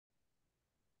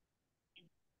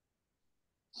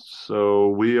So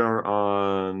we are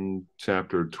on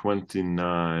chapter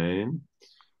 29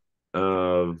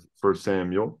 of First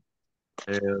Samuel,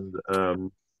 and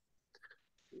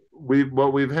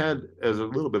we've had as a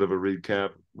little bit of a recap.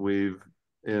 We've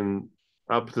in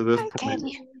up to this Hi, point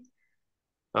Katie.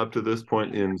 up to this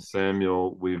point in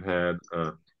Samuel, we've had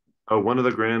one of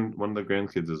the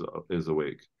grandkids is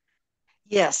awake.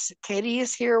 Yes, Katie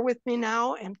is here with me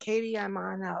now, and Katie, I'm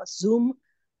on a Zoom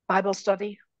Bible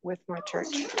study with my church.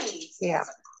 Yeah,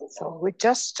 so we're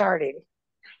just starting.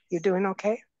 You doing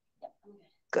okay?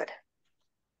 Good.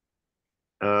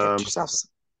 Get Um, yourself.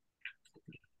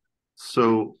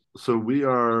 so we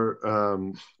are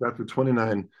chapter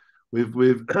 29. We've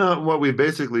what we've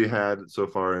basically had so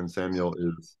far in Samuel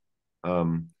is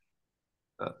um,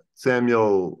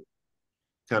 Samuel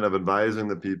kind of advising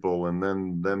the people and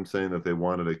then them saying that they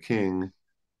wanted a king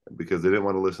because they didn't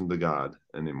want to listen to God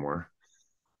anymore.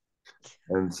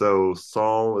 And so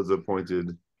Saul is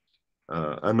appointed,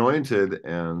 anointed,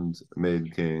 and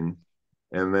made king.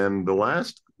 And then the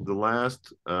last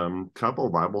couple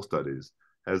Bible studies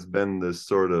has been this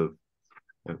sort of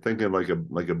thinking like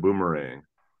a boomerang.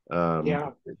 Um,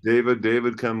 Yeah.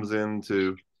 David comes in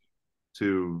to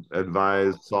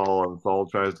advise Saul, and Saul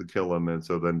tries to kill him, and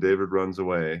so then David runs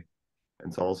away,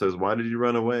 and Saul says, "Why did you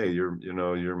run away? You're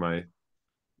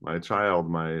my child,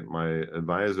 my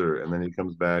advisor." And then he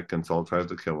comes back, and Saul tries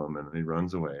to kill him, and he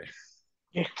runs away.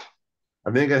 Yeah.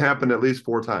 I think it happened at least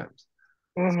four times.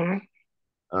 Mm-hmm.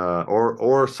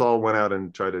 Or Saul went out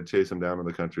and tried to chase him down in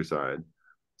the countryside.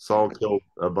 Saul killed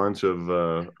a bunch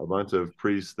of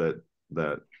priests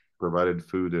that provided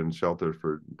food and shelter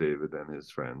for David and his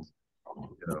friends.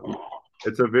 You know,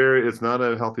 it's not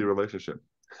a healthy relationship.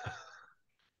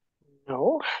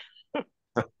 No.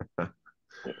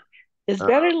 Is Uh,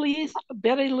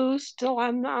 Betty Lou still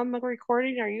on the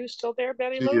recording? Are you still there,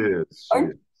 Betty she Lou? is. She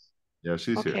is. Yeah,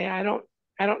 she's here. Okay, I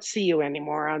don't see you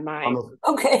anymore on On my the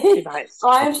Okay, device.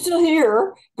 I am still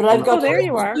here, but on I've the got Oh, to there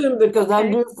you leave are. soon because I'm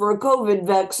Okay. due for a COVID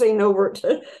vaccine over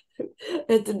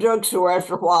at the drugstore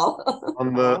after a while.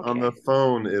 on the Okay.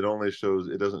 phone, it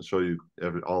doesn't show you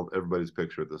everybody's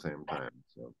picture at the same time.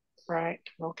 So Right.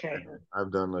 Okay.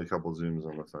 I've done a couple zooms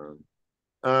on the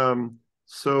phone.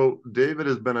 So David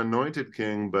has been anointed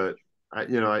king, but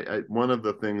one of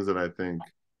the things that I think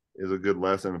is a good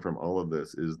lesson from all of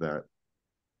this is that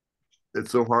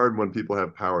it's so hard when people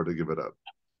have power to give it up.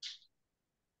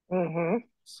 Mm-hmm.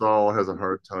 Saul has a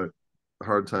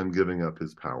hard time giving up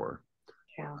his power,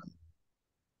 Yeah.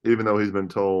 even though he's been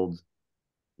told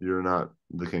you're not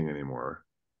the king anymore.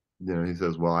 He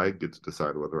says, "Well, I get to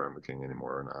decide whether I'm the king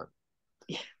anymore or not."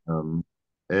 Yeah.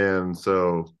 And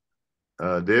so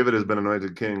David has been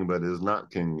anointed king, but is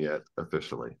not king yet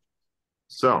officially.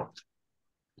 So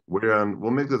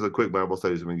we'll make this a quick Bible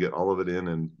study so we can get all of it in,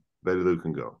 and Betty Lou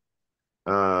can go.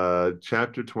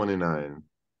 Chapter 29.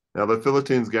 Now the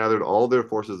Philistines gathered all their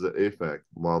forces at Aphek,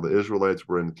 while the Israelites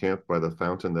were encamped by the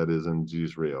fountain that is in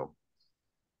Jezreel.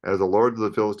 As the lords of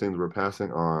the Philistines were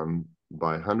passing on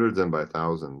by hundreds and by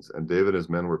thousands, and David and his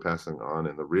men were passing on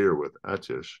in the rear with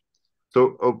Achish.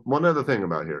 So, one other thing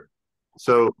about here.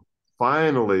 So,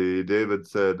 finally, David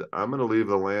said, "I'm going to leave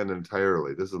the land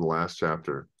entirely." This is the last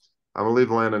chapter. "I'm going to leave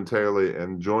the land entirely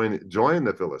and join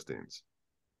the Philistines."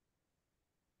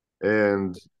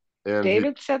 And and he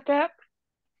David said that?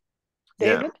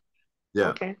 yeah, David? yeah,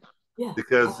 Okay. Yeah.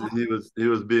 because he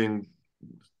was being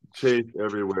chased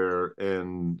everywhere,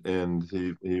 and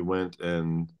he went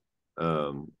and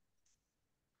um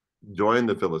joined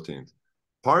the Philistines.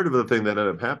 Part of the thing that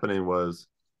ended up happening was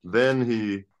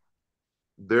then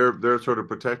they're sort of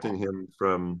protecting him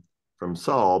from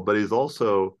Saul, but he's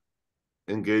also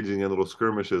engaging in little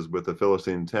skirmishes with the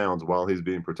Philistine towns while he's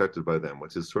being protected by them,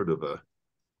 which is sort of a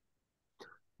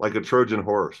like a Trojan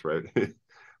horse, right?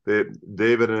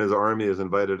 David and his army is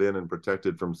invited in and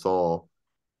protected from Saul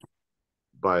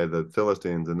by the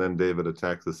Philistines, and then David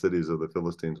attacks the cities of the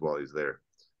Philistines while he's there.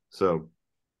 So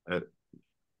it's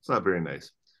not very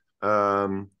nice.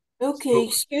 Um, Okay, so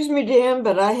excuse me, Dan,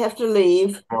 but I have to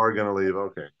leave. are going to leave.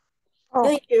 Okay. Oh,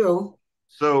 Thank you.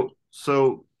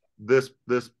 So this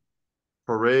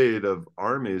parade of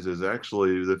armies is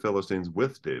actually the Philistines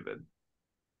with David.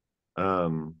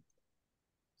 Um,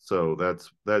 so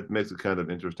that makes it kind of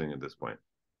interesting at this point.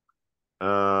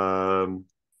 Um,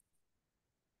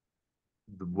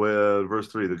 Verse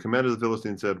 3, the commanders of the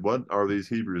Philistines said, "What are these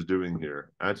Hebrews doing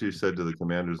here?" Achish said to the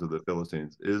commanders of the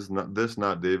Philistines, "Is not this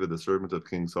not David, the servant of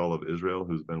King Saul of Israel,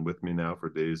 who's been with me now for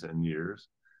days and years?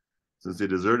 Since he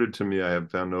deserted to me, I have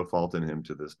found no fault in him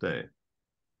to this day."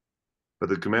 But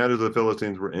the commanders of the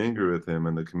Philistines were angry with him,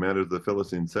 and the commanders of the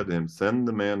Philistines said to him, "Send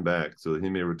the man back, so that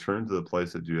he may return to the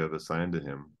place that you have assigned to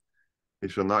him. He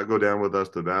shall not go down with us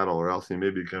to battle, or else he may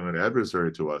become an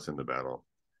adversary to us in the battle.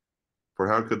 For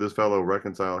how could this fellow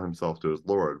reconcile himself to his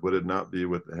Lord? Would it not be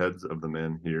with the heads of the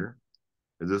men here?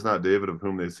 Is this not David of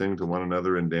whom they sing to one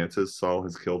another in dances? Saul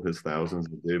has killed his thousands,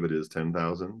 but David his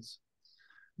 10,000s."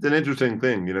 It's an interesting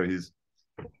thing. He's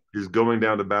going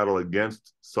down to battle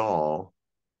against Saul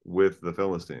with the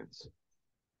Philistines,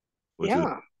 which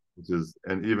is,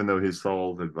 and even though he's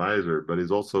Saul's advisor, but he's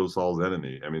also Saul's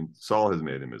enemy. I mean, Saul has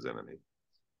made him his enemy.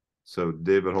 So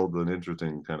David holds an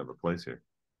interesting kind of a place here.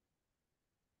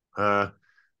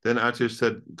 Then Achish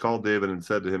called David and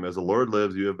said to him, "As the Lord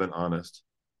lives, you have been honest.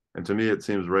 And to me, it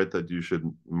seems right that you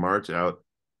should march out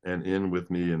and in with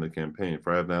me in the campaign,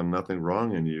 for I have found nothing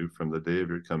wrong in you from the day of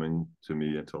your coming to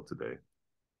me until today.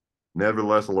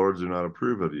 Nevertheless, the lords do not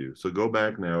approve of you. So go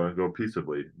back now and go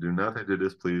peaceably. Do nothing to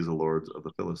displease the lords of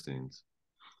the Philistines."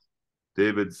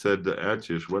 David said to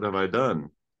Achish, "What have I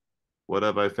done? What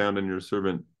have I found in your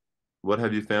servant? What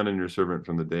have you found in your servant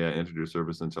from the day I entered your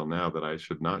service until now, that I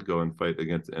should not go and fight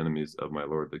against the enemies of my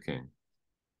lord the king?"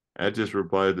 Achish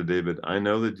replied to David, "I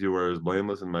know that you are as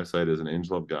blameless in my sight as an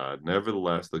angel of God.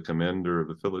 Nevertheless, the commander of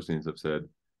the Philistines have said,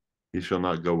 he shall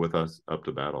not go with us up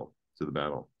to the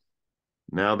battle.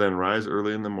 Now then, rise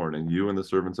early in the morning, you and the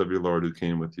servants of your Lord who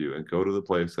came with you, and go to the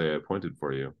place I appointed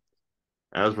for you.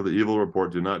 As for the evil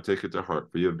report, do not take it to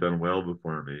heart, for you have done well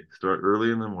before me. Start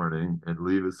early in the morning and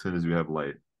leave as soon as you have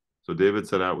light." So David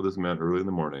set out with his men early in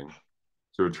the morning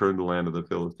to return to the land of the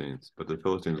Philistines, but the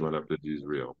Philistines went up to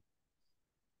Jezreel.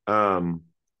 I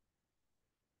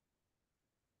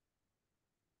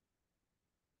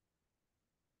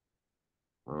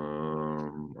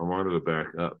wanted to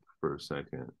back up for a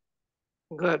second.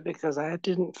 Good, because I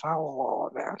didn't follow all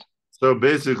of that. So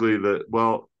basically,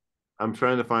 I'm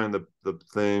trying to find the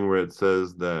thing where it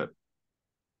says that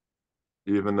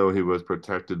even though he was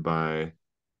protected by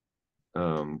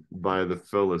the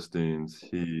Philistines,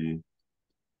 he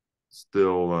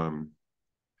still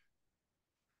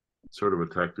sort of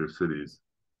attacked their cities.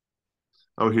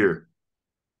 Oh, here.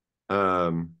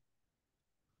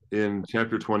 In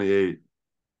chapter 28,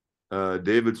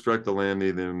 David struck the land,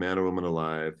 neither man or woman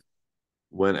alive.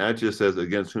 When Achish says,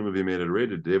 "Against whom have you made it raid?"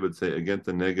 did David say, "Against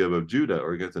the Negev of Judah,"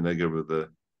 or against the Negev of the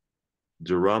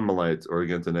Jerahmeelites, or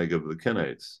against the Negev of the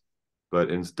Kenites? But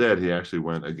instead, he actually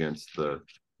went against the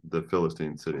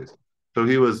Philistine cities. So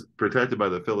he was protected by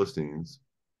the Philistines,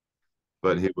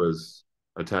 but he was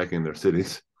attacking their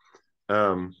cities.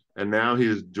 And now he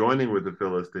is joining with the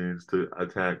Philistines to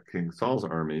attack King Saul's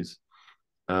armies.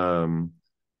 But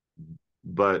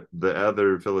the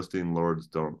other Philistine lords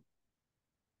don't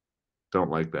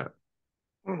like that.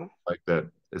 Mm-hmm. Like that,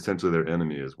 essentially their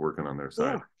enemy is working on their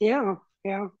side. Yeah.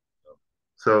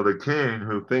 So the king,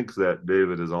 who thinks that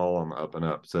David is all on the up and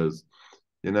up, says,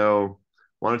 "Why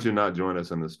don't you not join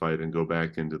us in this fight and go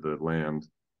back into the land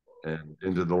and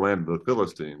into the land of the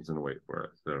Philistines and wait for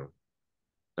us?" So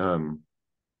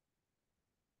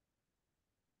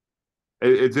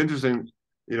it's interesting.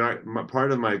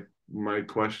 Part of my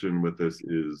question with this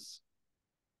is,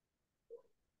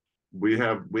 we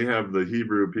have the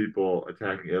Hebrew people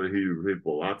attacking other Hebrew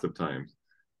people lots of times,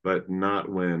 but not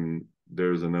when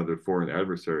there's another foreign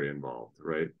adversary involved,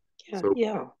 right?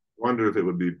 I wonder if it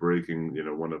would be breaking,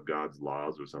 one of God's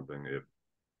laws or something if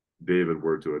David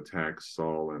were to attack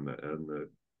Saul and the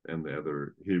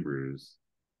other Hebrews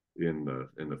in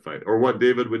the fight, or what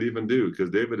David would even do, because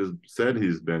David has said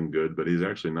he's been good, but he's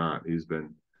actually not. He's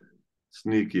been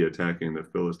sneaky attacking the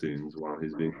Philistines while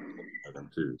he's being by them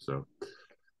too. So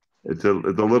it's a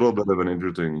little bit of an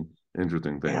interesting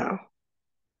thing. Yeah.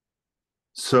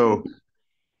 So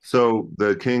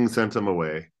the king sent him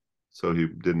away, so he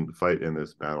didn't fight in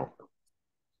this battle.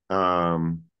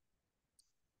 So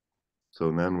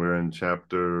then we're in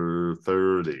chapter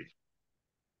 30.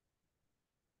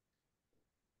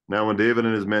 Now, when David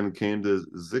and his men came to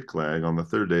Ziklag on the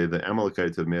third day, the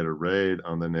Amalekites had made a raid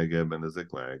on the Negev and the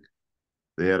Ziklag.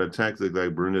 They had attacked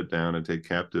Ziklag, burned it down, and taken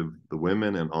captive the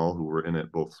women and all who were in it,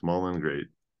 both small and great.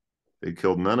 They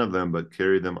killed none of them, but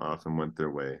carried them off and went their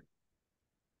way.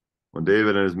 When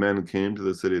David and his men came to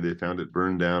the city, they found it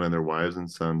burned down, and their wives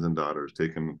and sons and daughters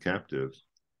taken captive.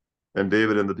 And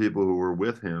David and the people who were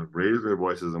with him raised their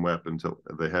voices and wept until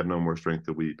they had no more strength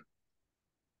to weep.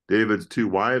 David's two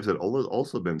wives had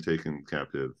also been taken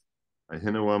captive,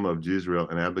 Ahinoam of Jezreel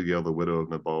and Abigail, the widow of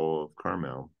Nabal of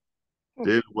Carmel.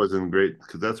 David was in great,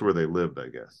 because that's where they lived, I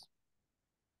guess.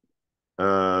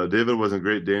 David was in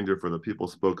great danger, for the people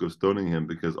spoke of stoning him,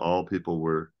 because all people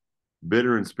were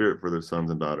bitter in spirit for their sons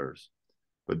and daughters.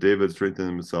 but David strengthened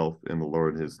himself in the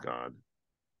Lord his God.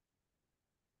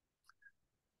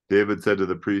 David said to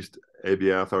the priest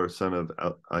Abiathar, son of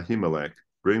Ahimelech,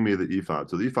 bring me the ephod.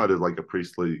 So the ephod is like a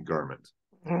priestly garment.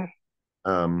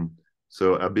 Mhm.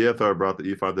 So Abiathar brought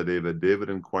the ephod to David. David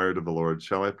inquired of the Lord,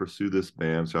 shall I pursue this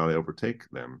band? Shall I overtake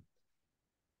them?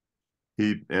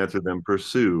 He answered them,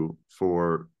 pursue,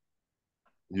 for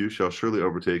you shall surely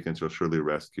overtake and shall surely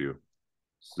rescue.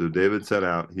 So David set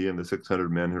out, he and the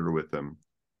 600 men who were with him.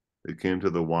 They came to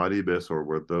the Wadi Besor,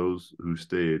 where those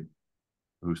stayed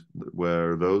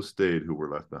who were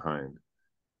left behind.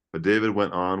 But David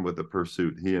went on with the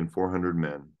pursuit, he and 400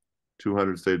 men.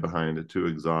 200 stayed behind, too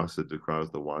exhausted to cross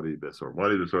the Wadi Besor.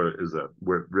 Wadi Besor is a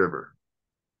river.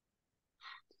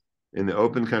 In the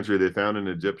open country, they found an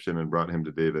Egyptian and brought him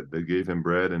to David. They gave him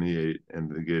bread and he ate,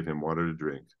 and they gave him water to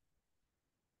drink.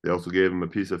 They also gave him a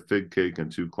piece of fig cake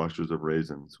and 2 clusters of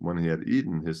raisins. When he had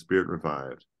eaten, his spirit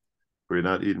revived, for he had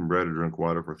not eaten bread or drunk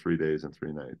water for 3 days and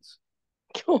 3 nights.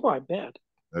 Oh, I bet.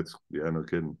 No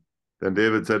kidding. Then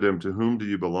David said to him, to whom do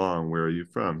you belong? Where are you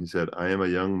from? He said, I am a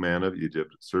young man of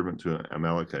Egypt, servant to an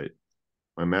Amalekite.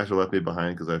 My master left me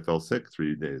behind because I fell sick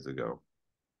 3 days ago.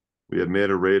 We had made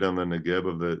a raid on the Negeb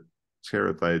of the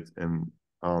Cherethites and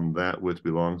on that which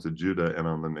belongs to Judah and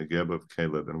on the Negeb of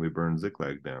Caleb, and we burned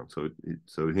Ziklag down. So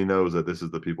he knows that this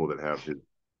is the people that have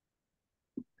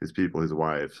his people, his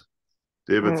wives.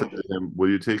 David said to him, will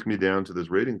you take me down to this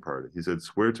raiding party? He said,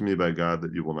 swear to me by God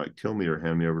that you will not kill me or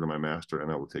hand me over to my master,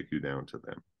 and I will take you down to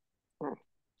them.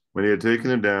 When he had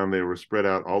taken him down, they were spread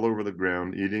out all over the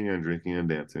ground, eating and drinking and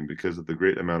dancing, because of the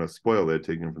great amount of spoil they had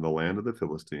taken from the land of the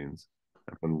Philistines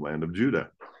and from the land of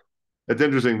Judah. It's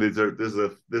interesting.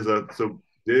 So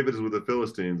David is with the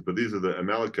Philistines, but these are the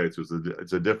Amalekites.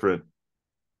 It's a different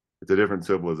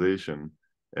civilization,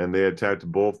 and they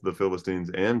attacked both the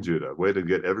Philistines and Judah. Way to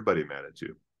get everybody mad at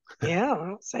you. Yeah,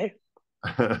 I'll say.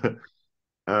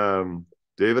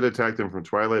 David attacked them from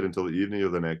twilight until the evening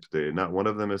of the next day. Not one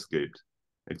of them escaped,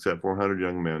 except 400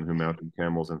 young men who mounted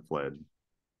camels and fled.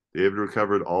 David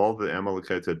recovered all the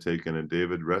Amalekites had taken, and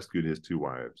David rescued his 2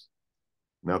 wives.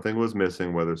 Nothing was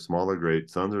missing, whether small or great,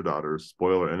 sons or daughters,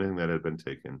 spoil or anything that had been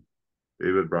taken.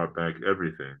 David brought back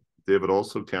everything. David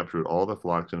also captured all the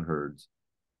flocks and herds,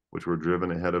 which were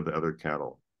driven ahead of the other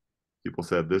cattle. People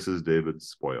said, this is David's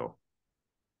spoil.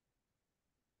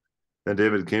 Then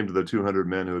David came to the 200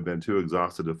 men who had been too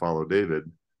exhausted to follow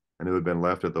David and who had been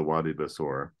left at the Wadi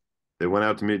Besor. They went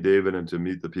out to meet David and to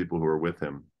meet the people who were with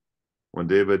him. When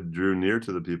David drew near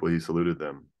to the people, he saluted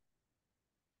them.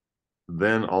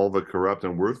 Then all the corrupt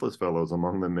and worthless fellows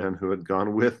among the men who had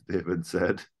gone with David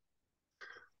said,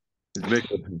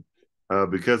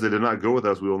 because they did not go with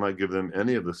us, we will not give them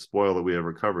any of the spoil that we have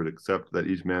recovered, except that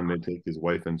each man may take his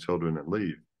wife and children and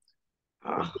leave.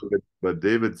 But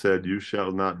David said, you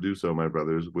shall not do so, my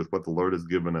brothers. With what the Lord has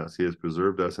given us, he has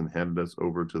preserved us and handed us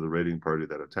over to the raiding party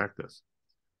that attacked us.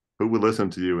 Who will listen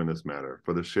to you in this matter?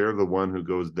 For the share of the one who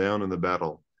goes down in the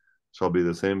battle shall be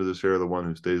the same as the share of the one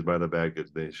who stays by the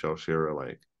baggage. They shall share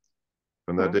alike.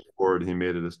 From that day forward, he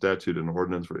made it a statute and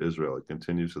ordinance for Israel. It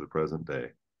continues to the present day.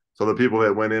 So the people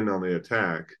that went in on the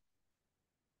attack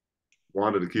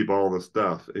wanted to keep all the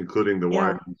stuff, including the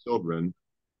wives and children.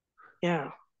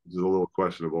 Yeah. Which is a little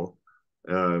questionable.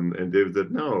 And David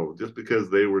said, no, just because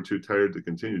they were too tired to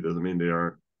continue doesn't mean they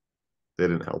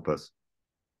didn't help us.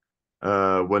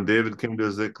 When David came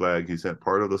to Ziklag, he sent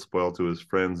part of the spoil to his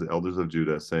friends, the elders of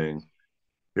Judah, saying,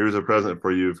 here's a present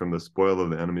for you from the spoil of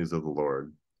the enemies of the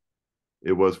Lord.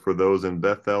 It was for those in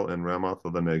Bethel and Ramoth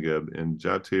of the Negeb, in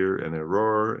Jatir and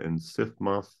Eror, in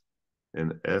Sifmoth,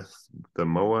 in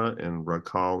Esthemoa and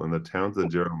Rakal, and the towns of the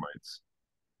Jeromites,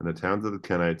 and the towns of the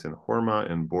Kenites, and Hormah,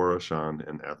 and Borashan,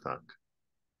 and Ethak,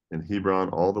 and Hebron,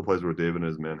 all the places where David and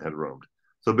his men had roamed.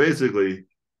 So basically,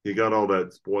 he got all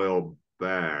that spoil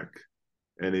back,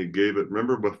 and he gave it.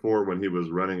 Remember before when he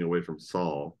was running away from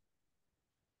Saul,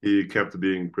 he kept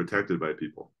being protected by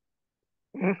people,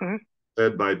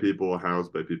 fed by people,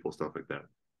 housed by people, stuff like that.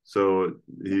 So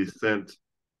he sent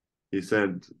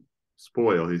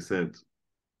spoil. He sent,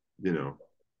 and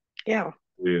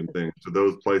things to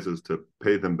those places to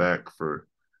pay them back for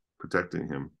protecting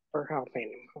him, for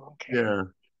helping him. Okay. Yeah,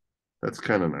 that's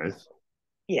kind of nice.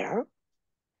 Yeah.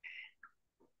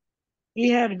 He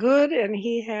had good and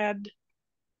he had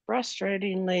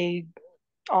frustratingly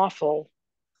awful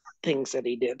things that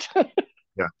he did.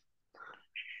 Yeah.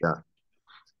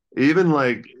 Even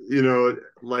like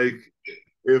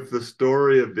if the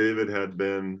story of David had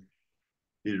been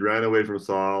he ran away from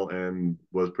Saul and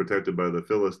was protected by the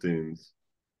Philistines,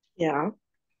 Yeah.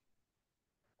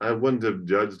 I wouldn't have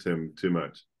judged him too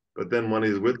much. But then when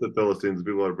he's with the Philistines,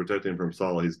 people are protecting him from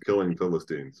Saul. He's killing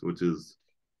Philistines, which is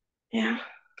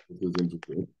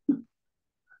interesting.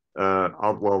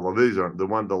 Well, these aren't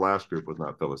the last group was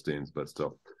not Philistines, but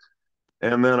still.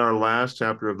 And then our last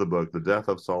chapter of the book, the death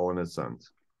of Saul and his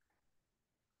sons.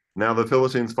 Now the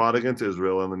Philistines fought against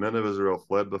Israel, and the men of Israel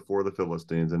fled before the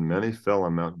Philistines, and many fell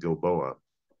on Mount Gilboa.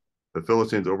 The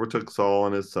Philistines overtook Saul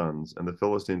and his sons, and the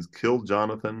Philistines killed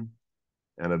Jonathan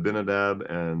and Abinadab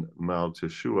and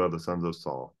Malchishua, the sons of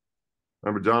Saul.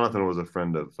 Remember, Jonathan was a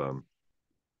friend of a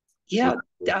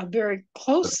very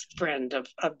close friend of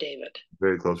David.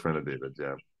 Very close friend of David,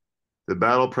 yeah. The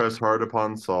battle pressed hard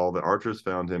upon Saul. The archers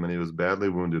found him, and he was badly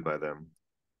wounded by them.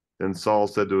 Then Saul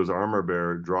said to his armor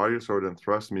bearer, "Draw your sword and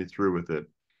thrust me through with it,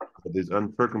 that these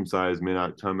uncircumcised may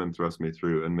not come and thrust me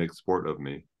through and make sport of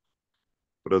me."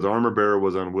 But his armor bearer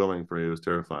was unwilling, for he was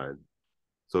terrified.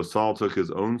 So Saul took his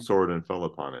own sword and fell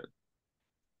upon it.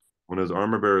 When his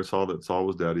armor bearer saw that Saul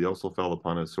was dead, he also fell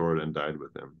upon his sword and died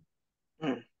with him.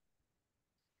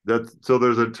 So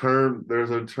there's a term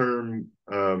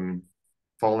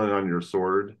falling on your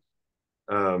sword.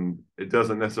 It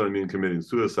doesn't necessarily mean committing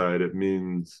suicide. It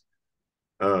means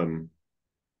being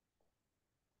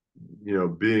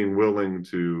willing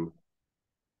to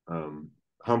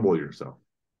humble yourself,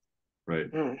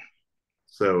 right?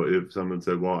 So if someone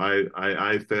said, well,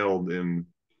 I failed in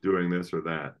doing this or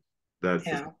that, that's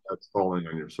falling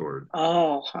on your sword.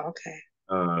 Oh, okay.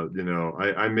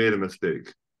 I made a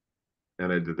mistake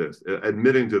and I did this.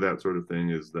 Admitting to that sort of thing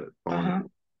is that falling.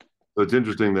 So it's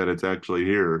interesting that it's actually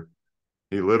here.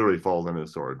 He literally falls on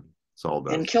his sword. Saul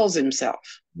does. And kills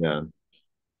himself. Yeah.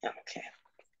 Okay.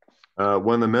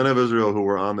 When the men of Israel who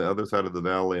were on the other side of the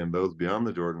valley and those beyond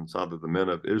the Jordan saw that the men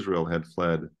of Israel had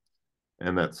fled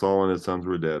and that Saul and his sons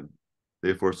were dead,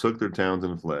 they forsook their towns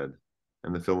and fled,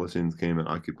 and the Philistines came and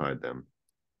occupied them.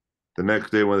 The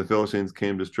next day, when the Philistines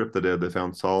came to strip the dead, they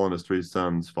found Saul and his 3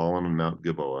 sons fallen on Mount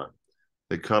Gilboa.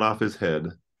 They cut off his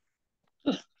head,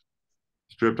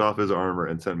 stripped off his armor,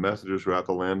 and sent messengers throughout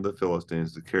the land of the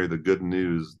Philistines to carry the good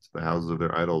news to the houses of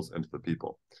their idols and to the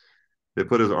people. They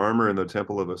put his armor in the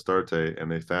temple of Astarte,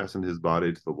 and they fastened his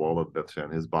body to the wall of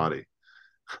Bethshan, his body.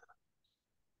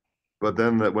 But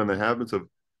then when the inhabitants of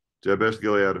Jabesh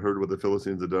Gilead heard what the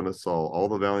Philistines had done to Saul, all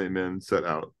the valiant men set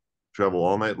out, traveled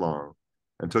all night long,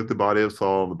 and took the body of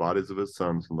Saul and the bodies of his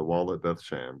sons from the wall at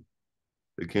Bethshan.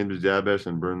 They came to Jabesh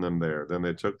and burned them there. Then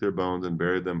they took their bones and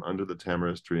buried them under the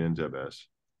tamarisk tree in Jabesh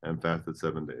and fasted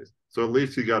 7 days. So at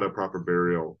least he got a proper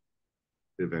burial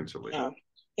eventually.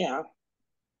 Yeah.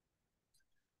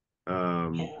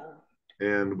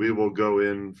 And we will go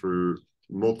in for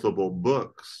multiple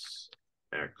books,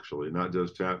 actually, not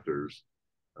just chapters,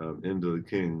 into the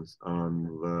Kings on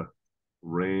the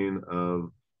reign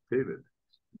of David.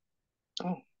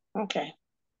 Oh, okay.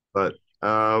 But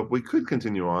we could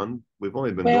continue on. We've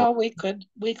only been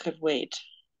we could wait.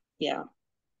 Yeah.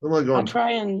 I'll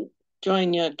try and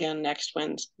join you again next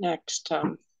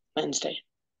Wednesday.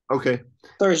 Okay.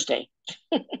 Thursday.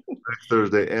 Next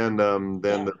Thursday, and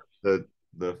then the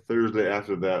Thursday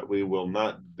after that we will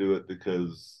not do it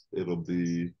because it'll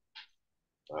be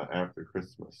after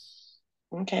Christmas.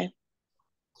 Okay.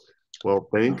 Well,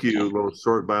 thank you. A little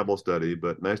short Bible study,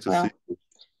 but nice to see you.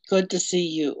 Good to see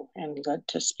you and good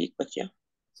to speak with you.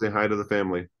 Say hi to the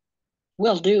family.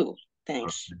 Will do.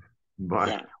 Thanks. Bye.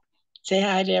 Yeah. Say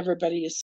hi to everybody you